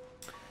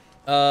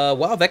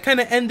 Wow, that kind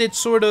of ended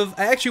sort of...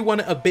 I actually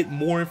wanted a bit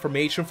more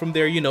information from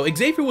there. You know,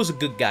 Xavier was a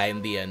good guy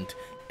in the end.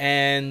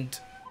 And,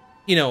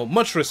 you know,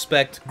 much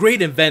respect.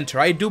 Great inventor.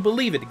 I do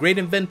believe it. Great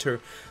inventor.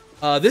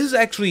 This is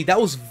actually...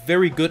 That was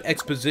very good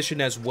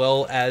exposition as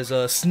well as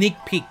a sneak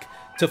peek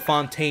to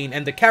Fontaine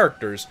and the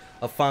characters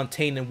of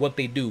Fontaine and what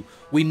they do.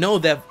 We know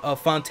that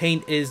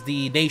Fontaine is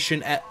the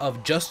nation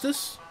of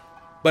justice,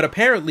 but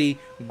apparently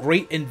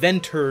great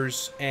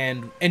inventors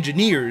and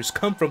engineers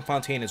come from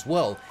Fontaine as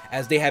well,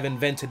 as they have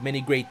invented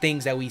many great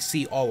things that we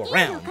see all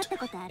around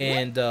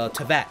in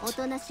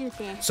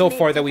Teyvat. So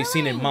far that we've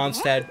seen in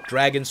Mondstadt,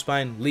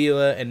 Dragonspine,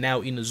 Liyue, and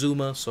now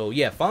Inazuma. So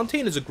yeah,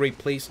 Fontaine is a great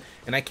place,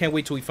 and I can't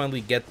wait till we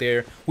finally get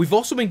there. We've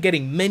also been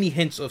getting many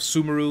hints of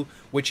Sumeru,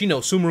 which, you know,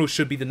 Sumeru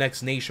should be the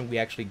next nation we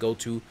actually go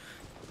to.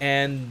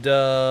 And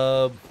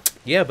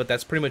yeah, but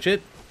that's pretty much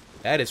it.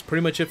 That is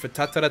pretty much it for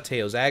Tatara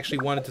Tales. I actually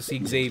wanted to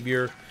see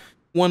Xavier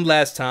one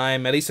last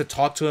time, at least to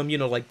talk to him, you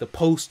know, like the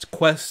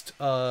post-quest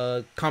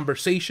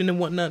conversation and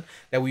whatnot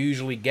that we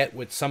usually get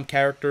with some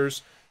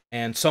characters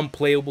and some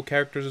playable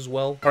characters as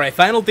well. Alright,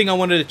 final thing I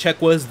wanted to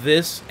check was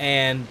this,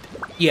 and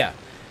yeah,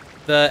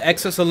 the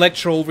excess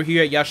Electro over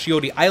here at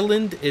Yashiori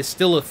Island is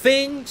still a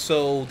thing,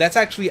 so that's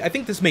actually, I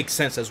think this makes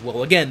sense as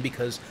well, again,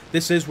 because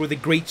this is where the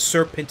Great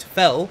Serpent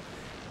fell,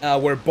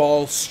 where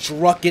Ball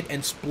struck it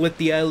and split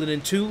the island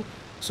in two.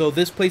 So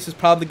this place is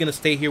probably going to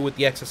stay here with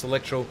the excess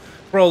Electro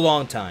for a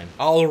long time.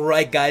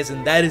 Alright guys,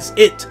 and that is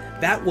it.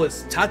 That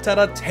was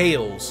Tatara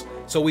Tales.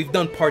 So we've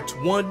done parts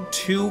 1,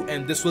 2,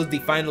 and this was the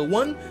final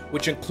one,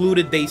 which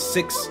included day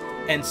 6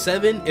 and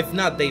 7, if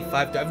not day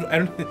 5.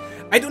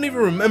 I don't even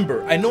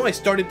remember. I know I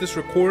started this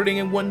recording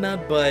and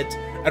whatnot, but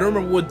I don't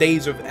remember what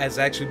days has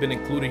actually been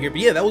included here. But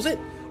yeah, that was it.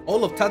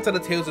 All of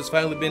Tatara Tales has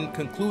finally been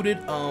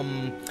concluded.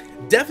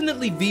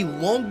 Definitely the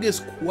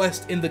longest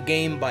quest in the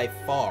game by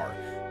far.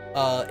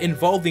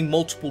 involving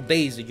multiple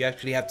days that you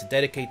actually have to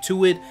dedicate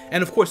to it.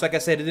 And of course, like I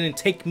said, it didn't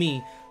take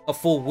me a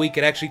full week.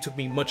 It actually took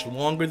me much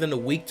longer than a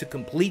week to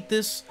complete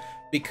this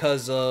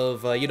because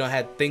of, you know, I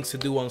had things to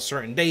do on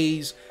certain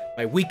days.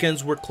 My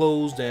weekends were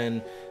closed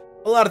and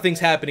a lot of things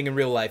happening in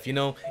real life, you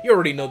know? You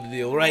already know the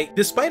deal, right?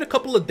 Despite a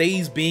couple of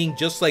days being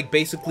just like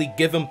basically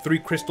give him 3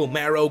 crystal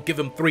marrow, give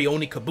him 3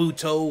 oni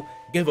kabuto,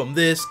 give him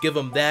this, give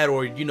him that,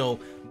 or, you know,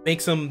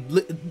 make some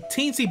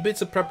teensy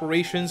bits of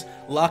preparations,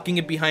 locking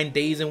it behind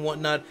days and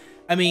whatnot.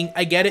 I mean,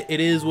 I get it, it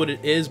is what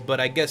it is,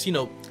 but I guess, you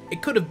know,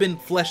 it could have been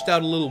fleshed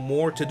out a little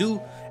more to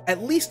do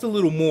at least a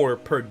little more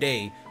per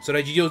day so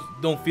that you just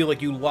don't feel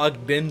like you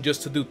logged in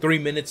just to do 3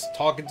 minutes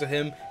talking to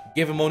him,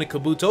 give him oni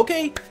kabuto.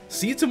 Okay,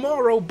 see you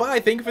tomorrow,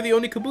 bye, thank you for the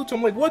oni kabuto.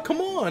 I'm like, what? Come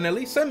on, at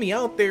least send me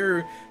out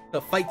there to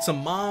fight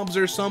some mobs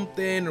or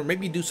something, or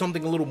maybe do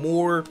something a little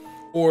more,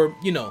 or,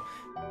 you know,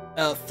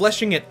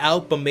 fleshing it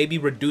out but maybe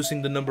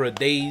reducing the number of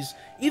days.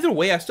 Either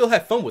way, I still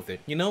had fun with it,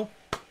 you know?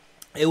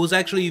 It was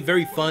actually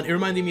very fun. It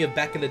reminded me of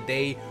back in the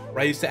day where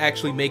I used to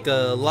actually make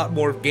a lot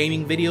more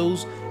gaming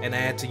videos, and I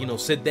had to, you know,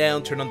 sit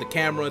down, turn on the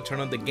camera,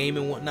 turn on the game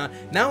and whatnot.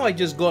 Now I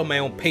just go at my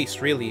own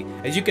pace, really.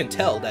 As you can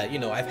tell that, you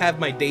know, I've had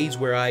my days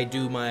where I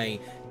do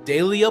my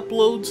daily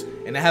uploads,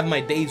 and I have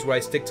my days where I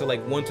stick to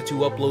like 1 to 2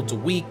 uploads a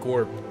week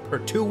or per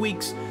 2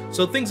 weeks.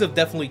 So things have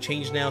definitely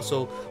changed now.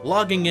 So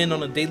logging in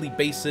on a daily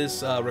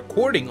basis,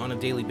 recording on a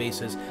daily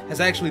basis has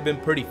actually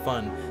been pretty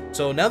fun.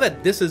 So now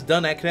that this is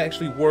done, I can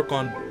actually work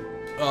on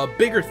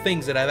bigger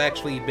things that I've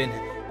actually been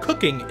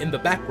cooking in the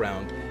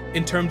background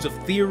in terms of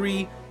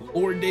theory,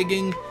 lore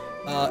digging,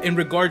 in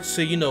regards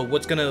to, you know,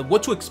 what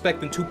to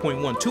expect in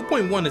 2.1.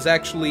 2.1 is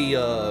actually,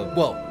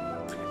 well,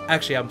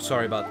 actually, I'm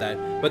sorry about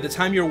that. By the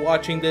time you're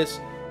watching this,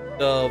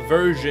 the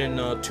version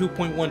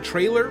 2.1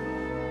 trailer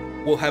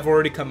will have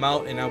already come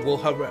out, and I will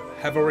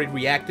have already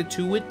reacted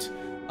to it.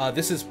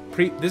 This is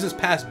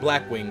past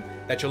Blackwing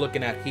that you're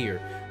looking at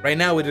here. Right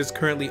now, it is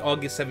currently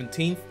August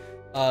 17th.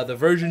 The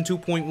version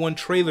 2.1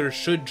 trailer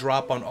should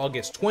drop on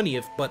August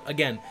 20th, but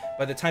again,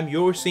 by the time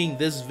you're seeing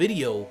this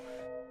video,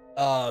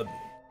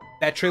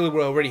 that trailer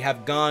will already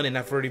have gone, and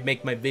I've already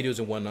made my videos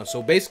and whatnot.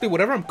 So basically,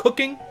 whatever I'm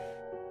cooking,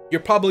 you're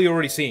probably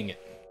already seeing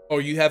it,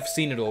 or you have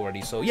seen it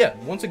already. So yeah,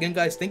 once again,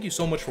 guys, thank you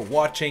so much for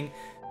watching.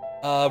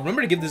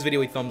 Remember to give this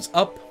video a thumbs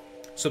up.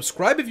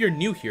 Subscribe if you're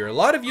new here. A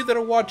lot of you that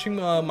are watching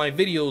my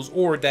videos,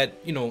 or that,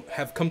 you know,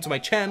 have come to my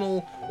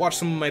channel, watch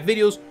some of my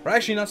videos, are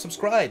actually not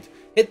subscribed.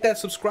 Hit that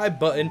subscribe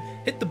button,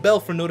 hit the bell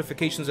for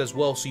notifications as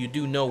well, so you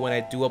do know when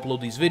I do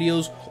upload these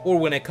videos, or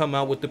when I come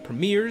out with the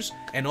premieres.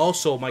 And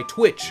also my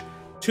Twitch,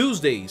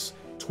 Tuesdays,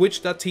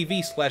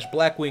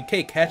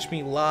 twitch.tv/BlackwingKei. Catch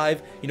me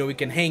live, you know, we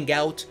can hang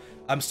out.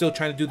 I'm still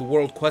trying to do the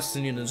world quests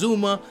in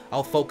Inazuma.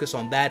 I'll focus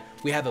on that.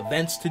 We have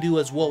events to do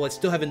as well. I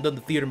still haven't done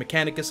the Theater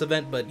Mechanicus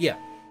event, but yeah.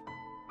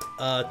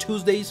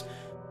 Tuesdays,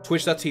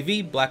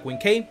 twitch.tv,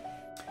 BlackwingKei.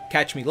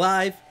 Catch me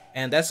live.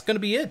 And that's going to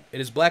be it.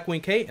 It is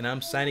BlackwingKei, and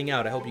I'm signing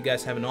out. I hope you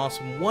guys have an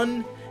awesome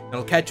one, and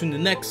I'll catch you in the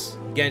next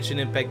Genshin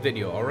Impact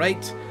video,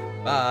 alright?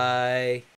 Bye!